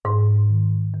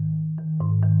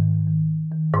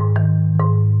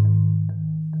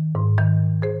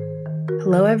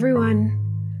Hello, everyone.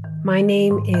 My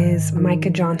name is Micah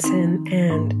Johnson,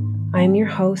 and I'm your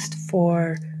host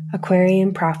for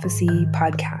Aquarian Prophecy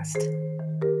podcast.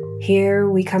 Here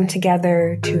we come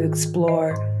together to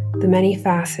explore the many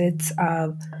facets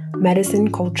of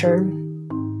medicine culture,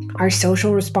 our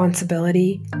social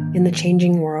responsibility in the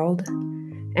changing world,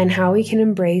 and how we can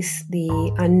embrace the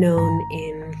unknown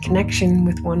in connection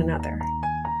with one another.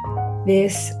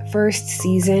 This first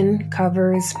season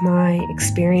covers my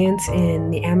experience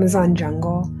in the Amazon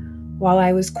jungle while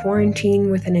I was quarantined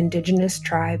with an indigenous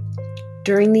tribe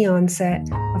during the onset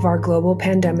of our global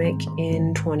pandemic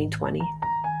in 2020.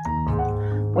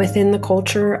 Within the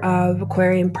culture of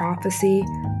Aquarian prophecy,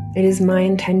 it is my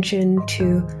intention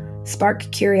to spark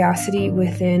curiosity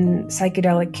within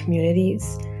psychedelic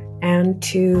communities and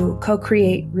to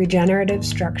co-create regenerative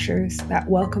structures that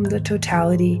welcome the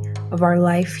totality of our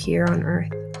life here on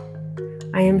Earth.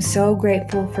 I am so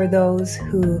grateful for those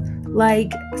who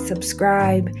like,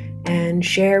 subscribe, and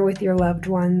share with your loved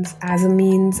ones as a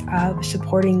means of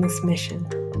supporting this mission.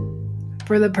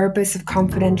 For the purpose of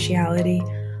confidentiality,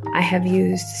 I have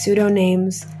used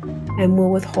pseudonyms and will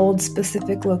withhold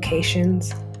specific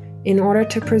locations in order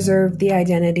to preserve the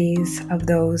identities of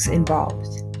those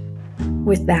involved.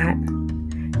 With that,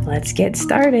 let's get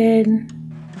started.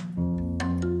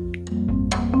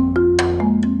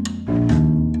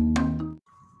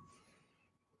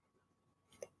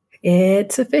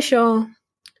 It's official.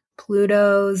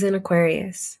 Pluto's in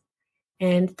Aquarius.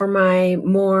 And for my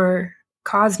more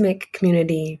cosmic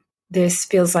community, this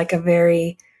feels like a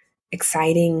very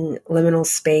exciting liminal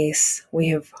space we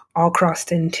have all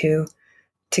crossed into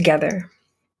together.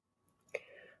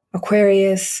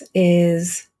 Aquarius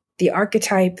is the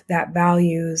archetype that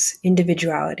values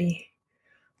individuality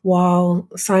while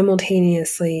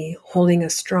simultaneously holding a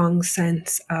strong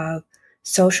sense of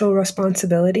social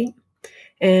responsibility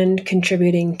and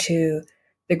contributing to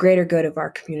the greater good of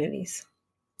our communities.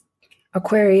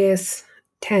 Aquarius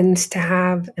tends to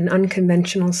have an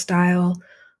unconventional style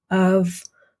of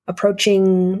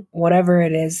approaching whatever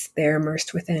it is they're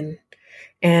immersed within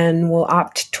and will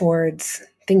opt towards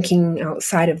thinking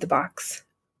outside of the box.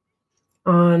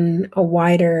 On a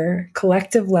wider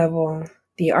collective level,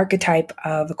 the archetype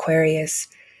of Aquarius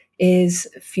is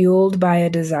fueled by a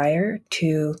desire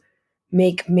to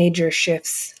make major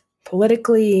shifts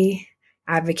politically,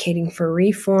 advocating for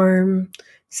reform,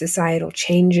 societal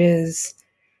changes,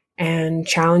 and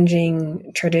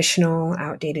challenging traditional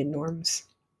outdated norms.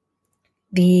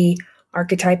 The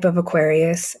archetype of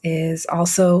Aquarius is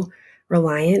also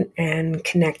reliant and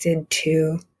connected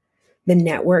to the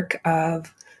network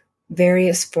of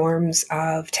various forms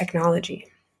of technology.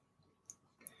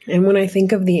 And when I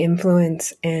think of the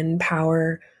influence and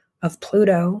power of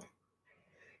Pluto,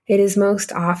 it is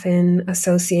most often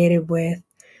associated with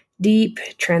deep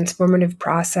transformative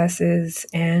processes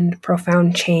and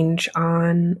profound change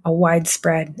on a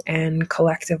widespread and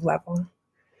collective level.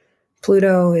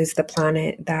 Pluto is the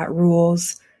planet that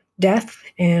rules death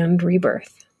and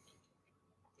rebirth.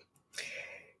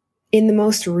 In the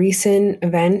most recent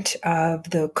event of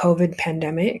the COVID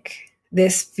pandemic,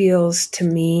 this feels to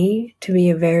me to be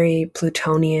a very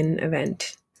Plutonian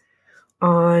event.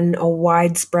 On a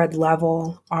widespread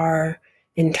level, our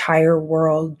entire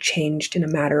world changed in a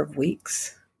matter of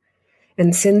weeks.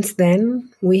 And since then,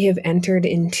 we have entered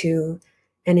into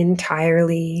an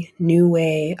entirely new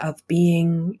way of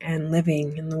being and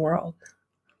living in the world.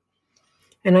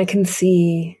 And I can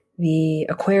see the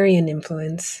Aquarian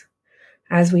influence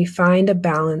as we find a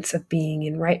balance of being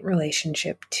in right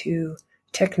relationship to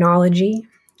technology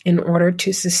in order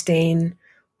to sustain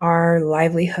our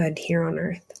livelihood here on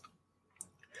Earth.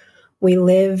 We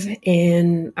live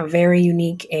in a very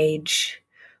unique age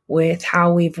with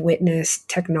how we've witnessed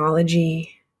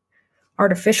technology,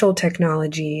 artificial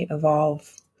technology,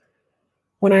 evolve.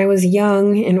 When I was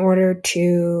young, in order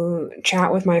to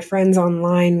chat with my friends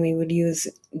online, we would use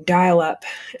dial-up,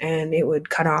 and it would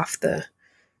cut off the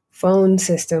phone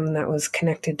system that was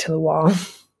connected to the wall.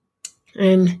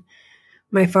 And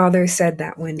my father said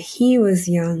that when he was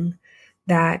young,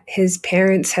 that his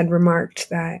parents had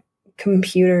remarked that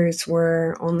computers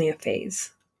were only a phase.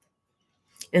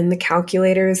 And the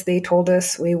calculators they told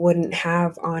us we wouldn't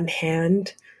have on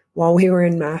hand while we were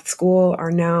in math school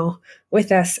are now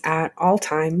with us at all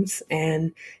times,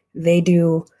 and they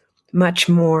do much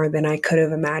more than I could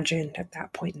have imagined at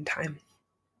that point in time.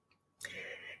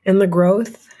 And the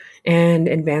growth and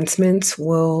advancements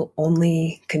will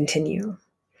only continue.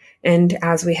 And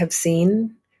as we have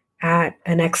seen, at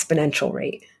an exponential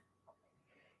rate.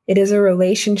 It is a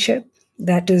relationship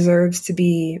that deserves to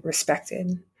be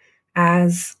respected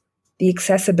as the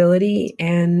accessibility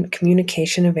and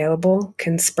communication available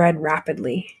can spread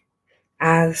rapidly,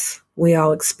 as we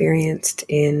all experienced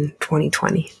in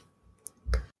 2020.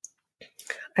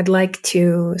 I'd like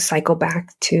to cycle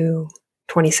back to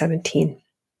 2017.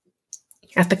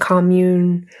 At the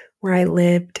commune where I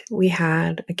lived, we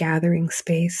had a gathering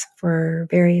space for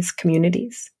various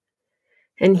communities.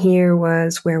 And here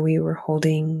was where we were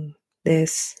holding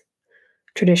this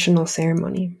traditional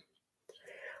ceremony.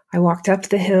 I walked up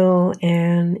the hill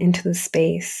and into the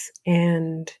space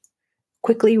and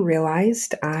quickly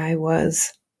realized I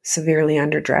was severely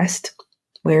underdressed,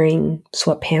 wearing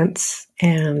sweatpants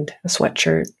and a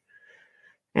sweatshirt,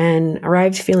 and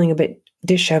arrived feeling a bit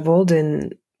disheveled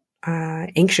and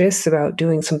anxious about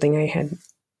doing something I had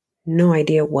no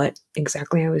idea what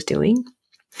exactly I was doing.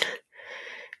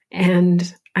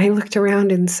 And I looked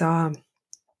around and saw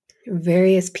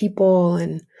various people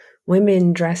and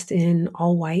women dressed in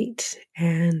all white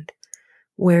and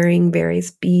wearing various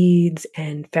beads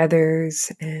and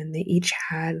feathers, and they each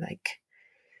had like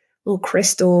little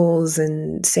crystals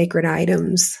and sacred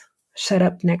items set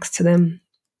up next to them.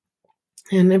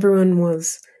 And everyone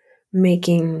was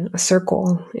making a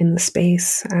circle in the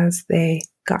space as they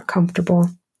got comfortable.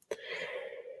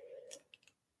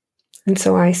 And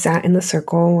so I sat in the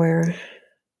circle where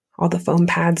all the foam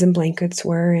pads and blankets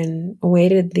were and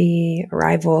awaited the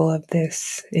arrival of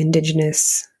this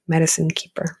indigenous medicine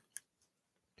keeper.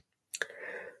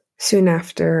 Soon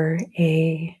after,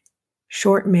 a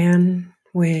short man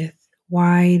with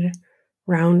wide,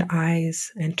 round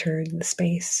eyes entered the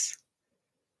space,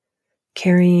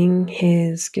 carrying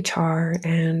his guitar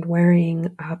and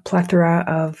wearing a plethora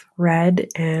of red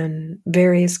and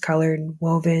various colored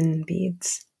woven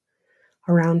beads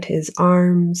around his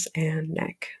arms and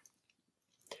neck.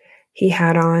 He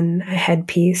had on a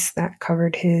headpiece that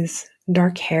covered his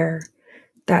dark hair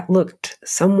that looked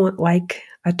somewhat like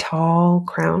a tall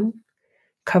crown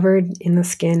covered in the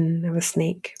skin of a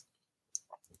snake.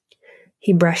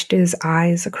 He brushed his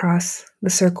eyes across the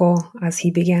circle as he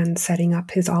began setting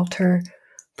up his altar,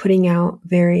 putting out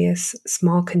various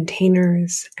small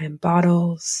containers and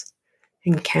bottles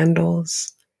and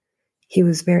candles. He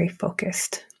was very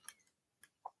focused.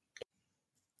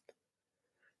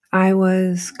 I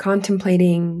was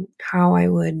contemplating how I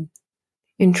would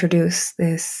introduce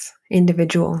this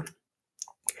individual,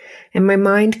 and my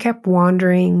mind kept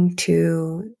wandering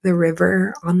to the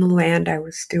river on the land I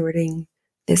was stewarding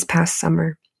this past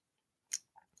summer.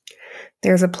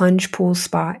 There's a plunge pool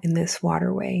spot in this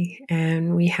waterway,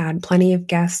 and we had plenty of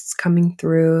guests coming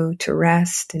through to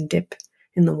rest and dip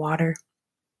in the water.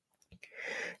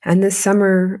 And this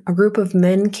summer, a group of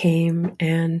men came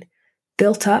and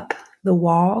built up the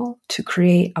wall to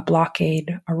create a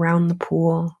blockade around the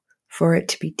pool for it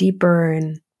to be deeper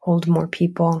and hold more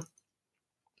people.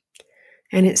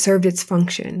 And it served its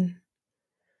function.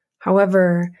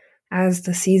 However, as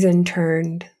the season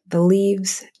turned, the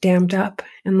leaves dammed up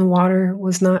and the water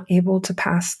was not able to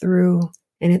pass through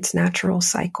in its natural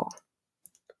cycle.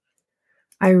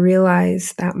 I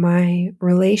realized that my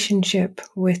relationship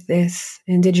with this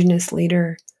indigenous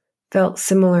leader felt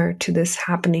similar to this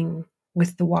happening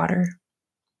with the water.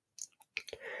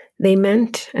 They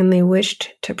meant and they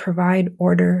wished to provide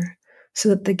order so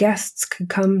that the guests could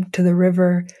come to the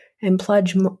river and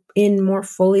plunge in more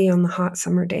fully on the hot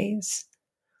summer days.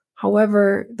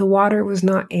 However, the water was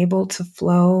not able to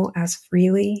flow as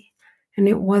freely, and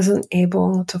it wasn't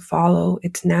able to follow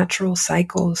its natural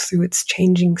cycles through its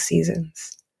changing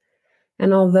seasons.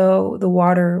 And although the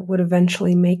water would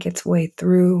eventually make its way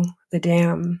through the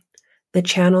dam, the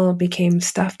channel became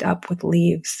stuffed up with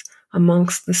leaves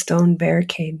amongst the stone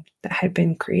barricade that had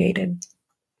been created.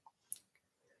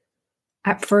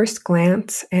 At first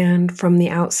glance and from the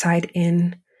outside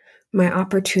in, my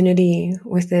opportunity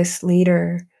with this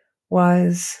leader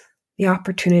was the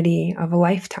opportunity of a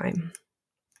lifetime.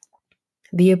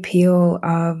 The appeal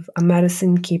of a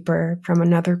medicine keeper from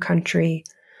another country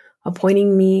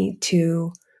appointing me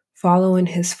to follow in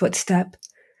his footsteps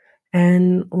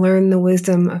and learn the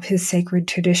wisdom of his sacred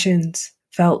traditions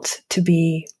felt to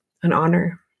be an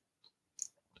honor.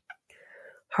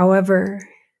 However,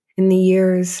 in the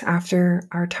years after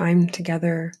our time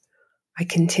together, I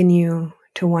continue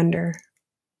to wonder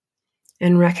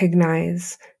and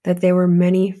recognize that there were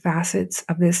many facets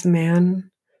of this man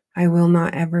I will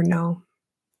not ever know.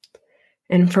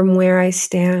 And from where I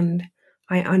stand,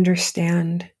 I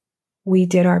understand we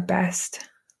did our best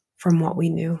from what we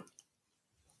knew.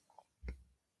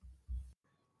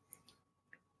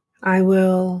 I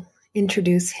will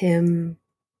introduce him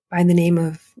by the name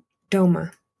of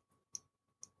Doma.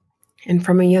 And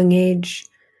from a young age,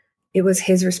 It was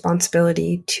his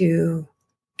responsibility to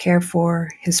care for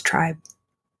his tribe.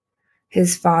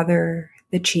 His father,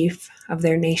 the chief of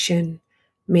their nation,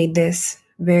 made this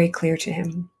very clear to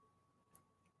him.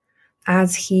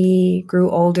 As he grew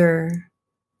older,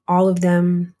 all of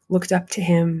them looked up to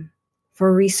him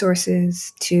for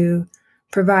resources to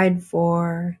provide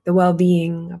for the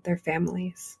well-being of their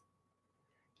families.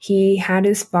 He had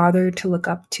his father to look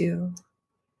up to,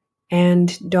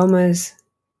 and Doma's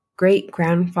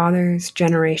great-grandfather's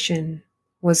generation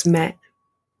was met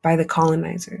by the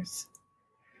colonizers.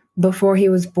 Before he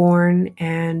was born,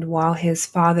 and while his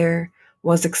father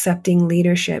was accepting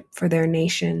leadership for their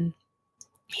nation,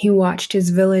 he watched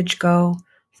his village go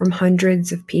from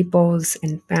hundreds of peoples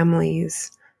and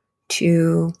families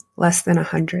to less than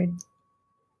 100.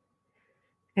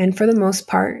 And for the most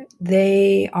part,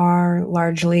 they are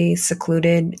largely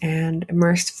secluded and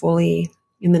immersed fully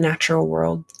in the natural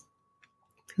world.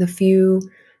 The few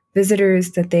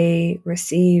visitors that they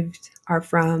received are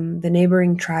from the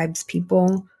neighboring tribes'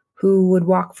 people who would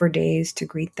walk for days to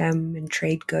greet them and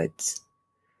trade goods.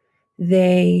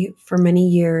 They, for many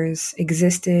years,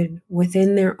 existed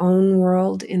within their own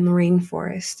world in the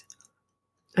rainforest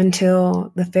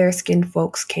until the fair-skinned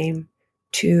folks came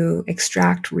to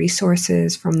extract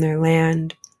resources from their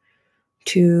land,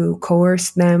 to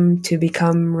coerce them to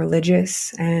become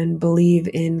religious and believe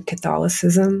in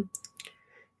Catholicism,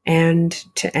 and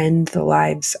to end the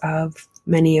lives of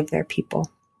many of their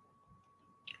people.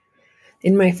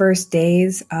 In my first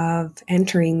days of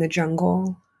entering the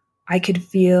jungle, I could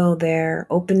feel their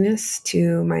openness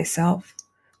to myself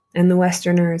and the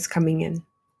Westerners coming in.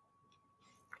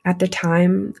 At the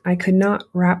time, I could not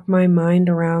wrap my mind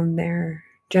around their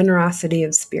generosity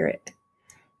of spirit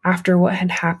after what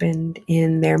had happened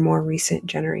in their more recent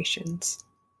generations.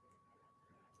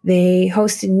 They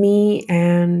hosted me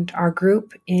and our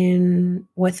group in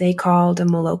what they called a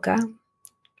maloka,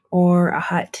 or a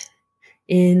hut,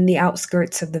 in the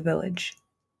outskirts of the village.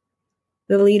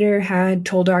 The leader had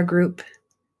told our group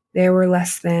there were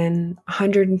less than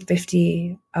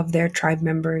 150 of their tribe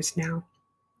members now,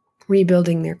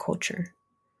 rebuilding their culture.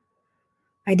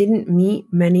 I didn't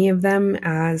meet many of them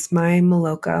as my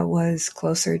maloka was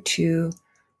closer to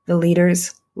the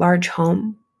leader's large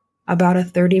home, about a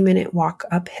 30-minute walk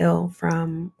uphill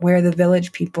from where the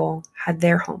village people had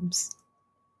their homes.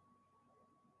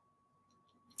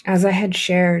 As I had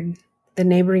shared, the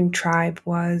neighboring tribe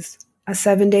was a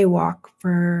 7-day walk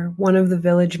for one of the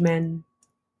village men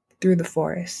through the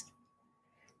forest.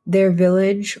 Their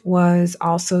village was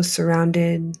also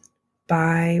surrounded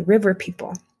by river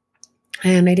people,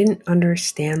 and I didn't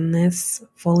understand this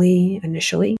fully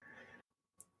initially.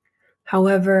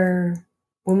 However,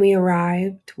 when we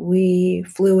arrived, we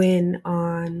flew in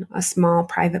on a small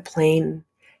private plane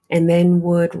and then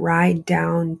would ride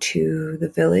down to the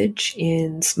village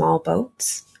in small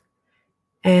boats.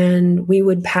 And we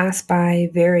would pass by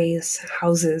various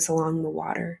houses along the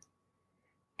water.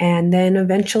 And then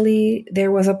eventually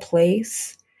there was a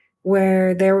place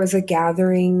where there was a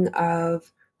gathering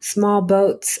of small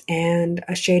boats and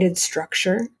a shaded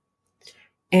structure.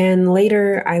 And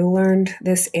later I learned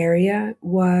this area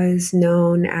was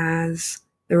known as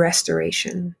the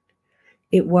Restoration.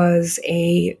 It was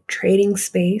a trading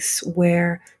space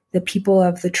where the people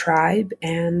of the tribe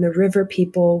and the river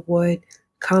people would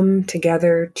come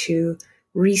together to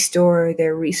restore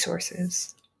their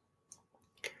resources.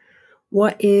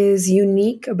 What is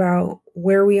unique about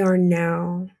where we are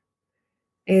now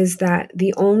is that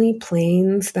the only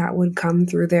planes that would come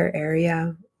through their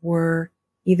area were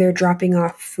either dropping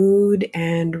off food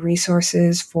and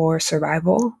resources for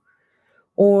survival,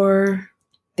 or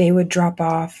they would drop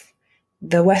off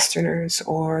the Westerners,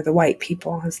 or the white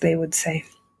people, as they would say.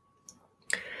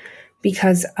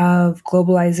 Because of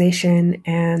globalization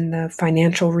and the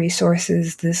financial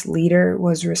resources this leader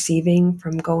was receiving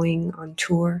from going on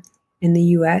tour in the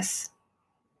US,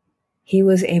 he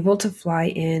was able to fly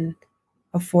in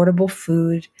affordable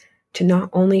food to not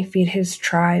only feed his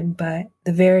tribe, but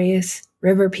the various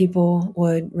river people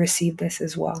would receive this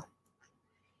as well.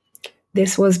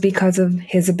 This was because of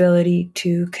his ability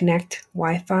to connect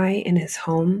Wi-Fi in his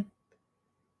home,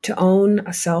 to own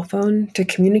a cell phone, to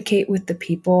communicate with the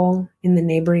people in the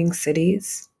neighboring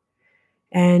cities.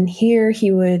 And here he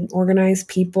would organize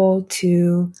people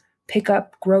to pick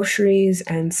up groceries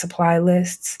and supply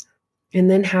lists and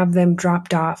then have them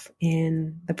dropped off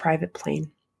in the private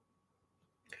plane.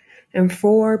 And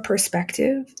for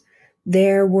perspective,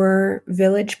 there were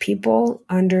village people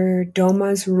under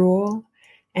Doma's rule,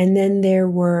 and then there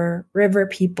were river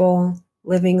people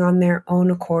living on their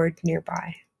own accord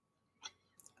nearby.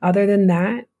 Other than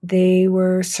that, They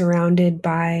were surrounded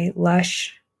by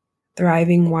lush,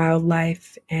 thriving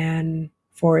wildlife and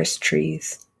forest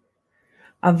trees,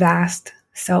 a vast,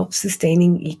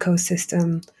 self-sustaining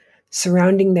ecosystem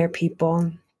surrounding their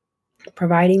people,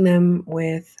 providing them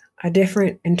with a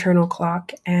different internal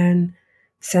clock and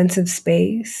sense of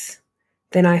space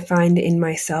than I find in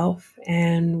myself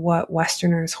and what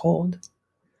Westerners hold.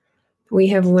 We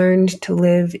have learned to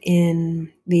live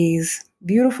in these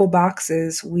beautiful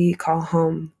boxes we call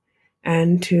home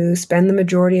and to spend the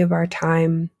majority of our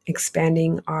time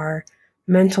expanding our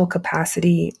mental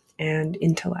capacity and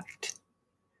intellect.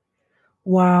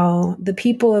 While the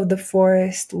people of the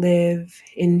forest live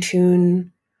in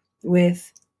tune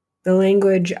with the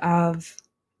language of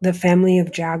the family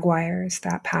of jaguars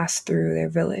that pass through their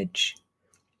village.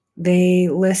 They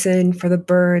listen for the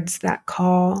birds that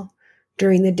call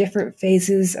during the different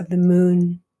phases of the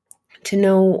moon to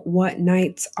know what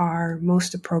nights are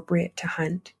most appropriate to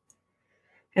hunt.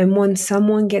 And when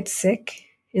someone gets sick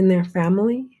in their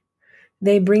family,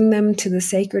 they bring them to the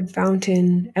sacred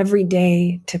fountain every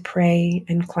day to pray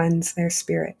and cleanse their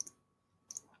spirit.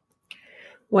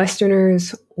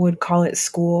 Westerners would call it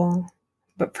school,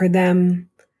 but for them,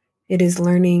 it is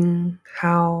learning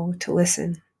how to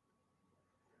listen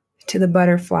to the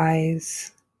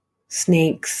butterflies,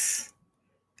 snakes,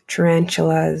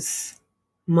 tarantulas,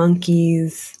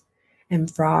 monkeys, and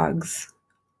frogs,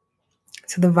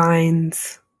 to the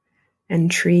vines and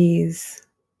trees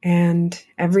and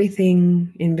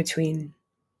everything in between.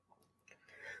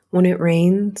 When it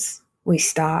rains, we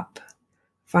stop,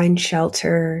 find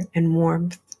shelter and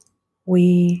warmth.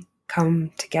 We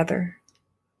come together.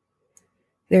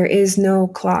 There is no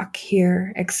clock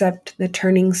here except the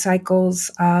turning cycles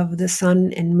of the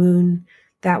sun and moon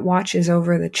that watches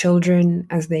over the children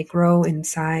as they grow in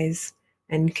size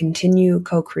and continue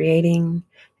co-creating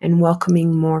and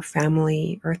welcoming more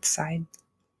family earthside.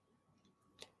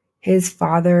 His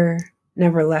father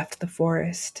never left the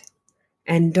forest,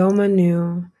 and Doma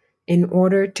knew in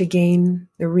order to gain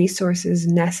the resources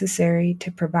necessary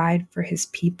to provide for his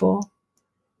people,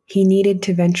 he needed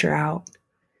to venture out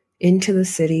into the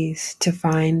cities to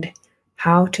find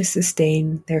how to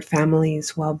sustain their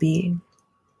family's well-being,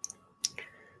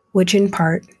 which in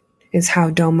part is how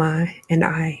Doma and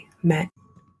I met.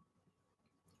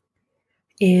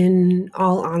 In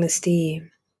all honesty,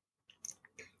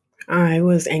 I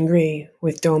was angry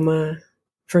with Doma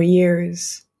for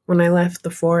years when I left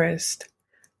the forest,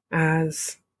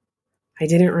 as I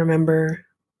didn't remember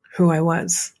who I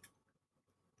was.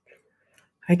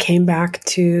 I came back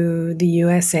to the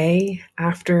USA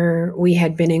after we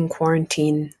had been in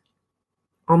quarantine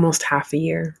almost half a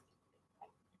year.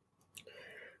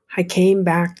 I came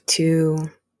back to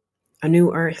a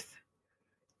new earth,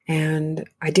 and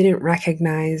I didn't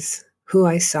recognize who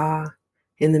I saw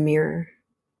in the mirror.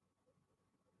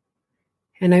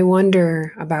 And I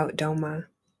wonder about Doma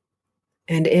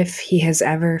and if he has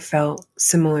ever felt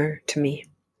similar to me.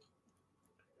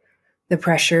 The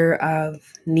pressure of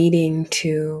needing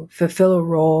to fulfill a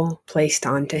role placed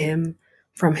onto him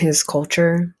from his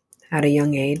culture at a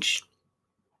young age.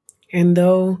 And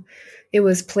though it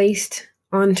was placed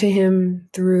onto him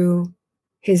through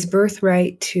his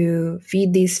birthright to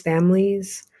feed these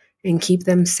families and keep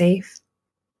them safe,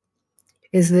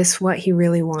 is this what he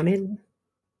really wanted?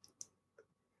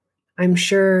 I'm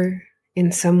sure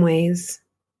in some ways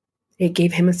it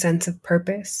gave him a sense of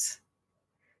purpose,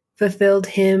 fulfilled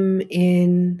him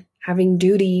in having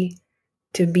duty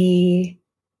to be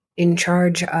in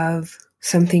charge of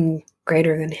something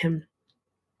greater than him.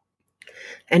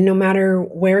 And no matter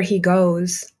where he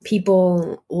goes,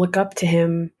 people look up to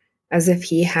him as if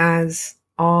he has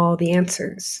all the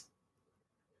answers.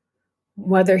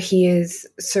 Whether he is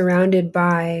surrounded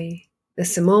by the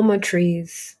samoma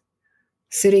trees,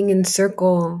 sitting in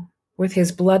circle with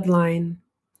his bloodline,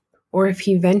 or if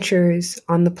he ventures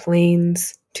on the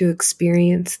plains to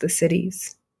experience the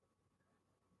cities.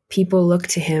 People look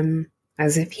to him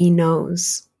as if he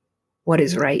knows what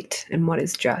is right and what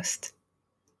is just.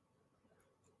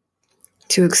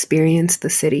 To experience the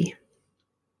city,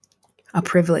 a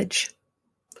privilege.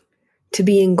 To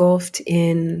be engulfed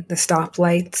in the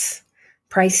stoplights,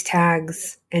 price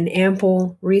tags, and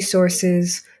ample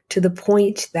resources to the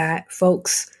point that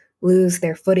folks lose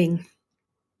their footing.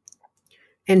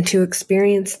 And to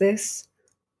experience this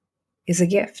is a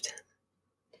gift,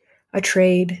 a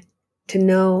trade to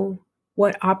know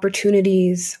what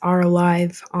opportunities are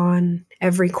alive on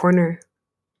every corner,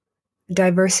 a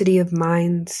diversity of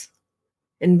minds,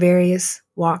 and various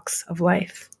walks of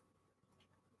life.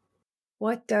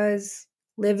 What does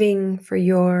living for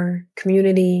your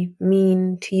community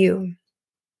mean to you?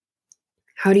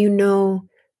 How do you know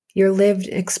your lived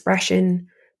expression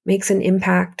makes an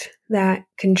impact that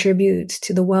contributes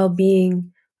to the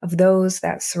well-being of those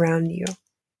that surround you?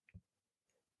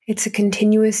 It's a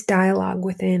continuous dialogue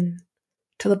within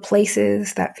to the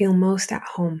places that feel most at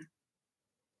home.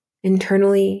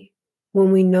 Internally,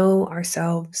 when we know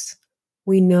ourselves,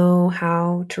 we know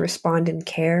how to respond in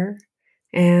care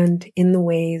and in the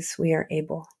ways we are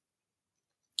able.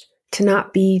 To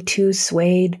not be too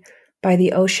swayed by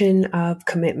the ocean of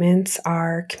commitments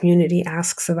our community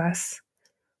asks of us,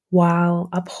 while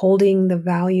upholding the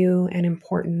value and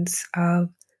importance of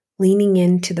leaning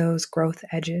into those growth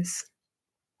edges.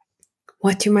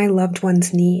 What do my loved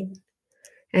ones need?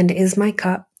 And is my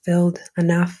cup filled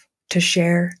enough to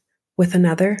share with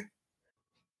another?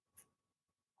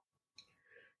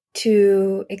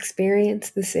 To experience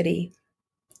the city,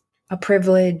 a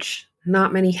privilege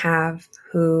not many have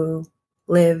who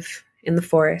live in the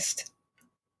forest.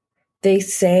 They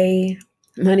say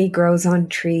money grows on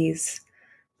trees,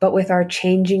 but with our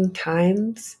changing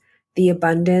times, the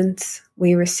abundance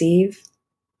we receive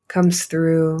comes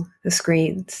through the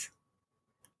screens.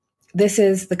 This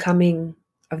is the coming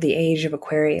of the age of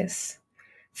Aquarius.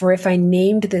 For if I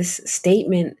named this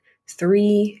statement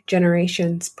 3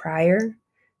 generations prior,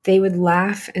 they would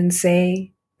laugh and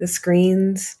say the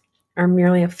screens are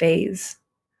merely a phase.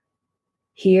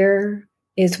 Here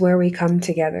is where we come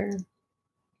together.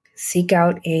 Seek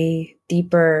out a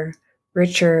deeper,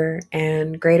 richer,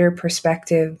 and greater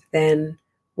perspective than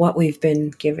what we've been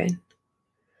given.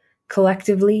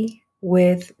 Collectively,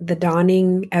 with the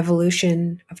dawning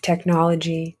evolution of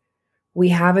technology, we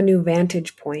have a new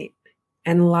vantage point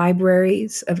and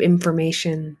libraries of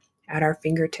information at our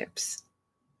fingertips.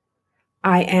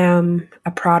 I am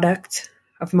a product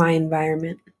of my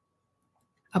environment,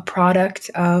 a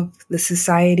product of the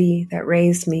society that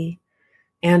raised me,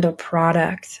 and a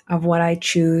product of what I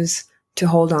choose to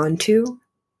hold on to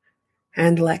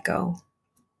and let go.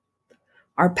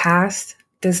 Our past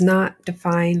does not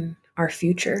define our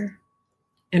future.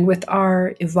 And with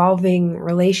our evolving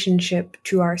relationship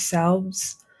to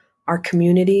ourselves, our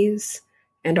communities,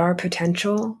 and our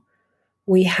potential,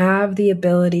 we have the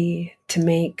ability to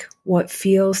make what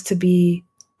feels to be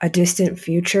a distant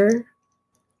future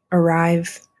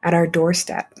arrive at our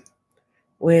doorstep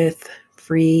with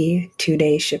free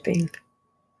 2-day shipping.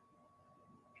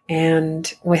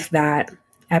 And with that,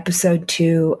 episode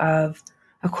 2 of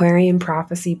Aquarian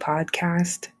Prophecy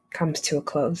Podcast comes to a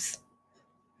close.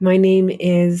 My name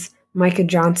is Micah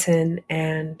Johnson,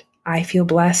 and I feel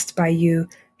blessed by you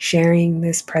sharing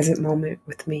this present moment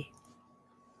with me.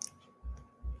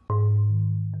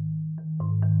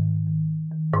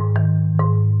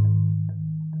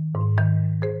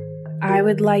 I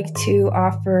would like to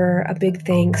offer a big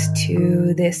thanks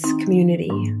to this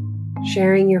community,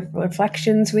 sharing your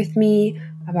reflections with me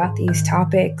about these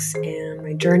topics and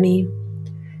my journey.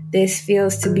 This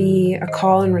feels to be a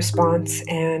call and response,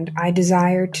 and I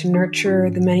desire to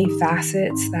nurture the many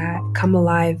facets that come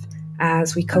alive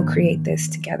as we co-create this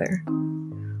together.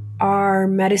 Our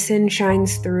medicine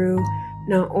shines through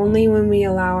not only when we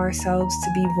allow ourselves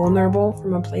to be vulnerable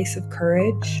from a place of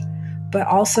courage, but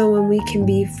also when we can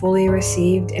be fully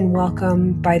received and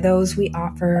welcomed by those we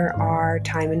offer our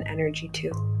time and energy to.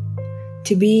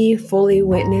 To be fully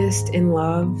witnessed in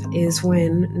love is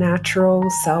when natural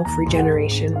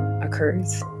self-regeneration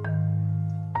occurs.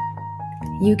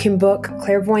 You can book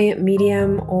clairvoyant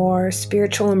medium or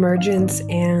spiritual emergence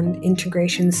and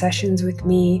integration sessions with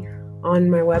me on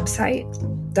my website,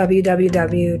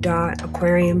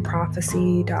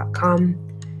 www.aquarianprophecy.com.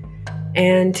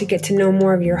 And to get to know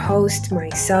more of your host,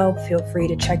 myself, feel free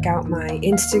to check out my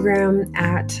Instagram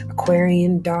at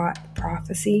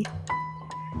aquarian.prophecy.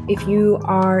 If you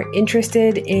are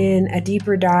interested in a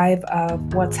deeper dive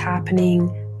of what's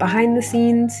happening behind the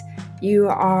scenes, you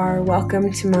are welcome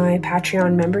to my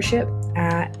Patreon membership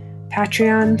at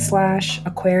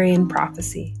Patreon/Aquarian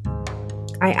Prophecy.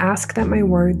 I ask that my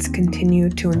words continue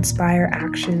to inspire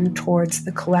action towards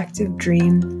the collective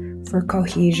dream for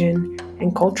cohesion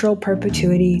and cultural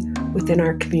perpetuity within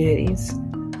our communities.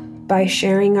 By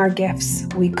sharing our gifts,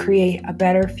 we create a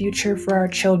better future for our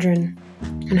children,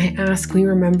 and I ask we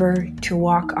remember to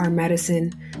walk our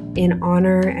medicine in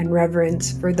honor and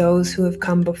reverence for those who have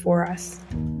come before us.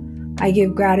 I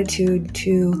give gratitude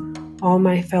to all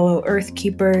my fellow earth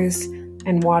keepers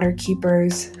and water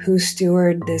keepers who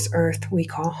steward this earth we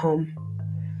call home.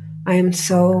 I am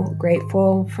so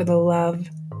grateful for the love,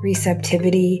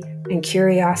 receptivity, and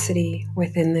curiosity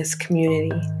within this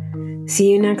community.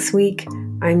 See you next week.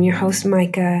 I'm your host,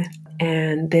 Micah,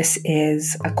 and this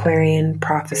is Aquarian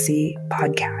Prophecy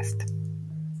Podcast.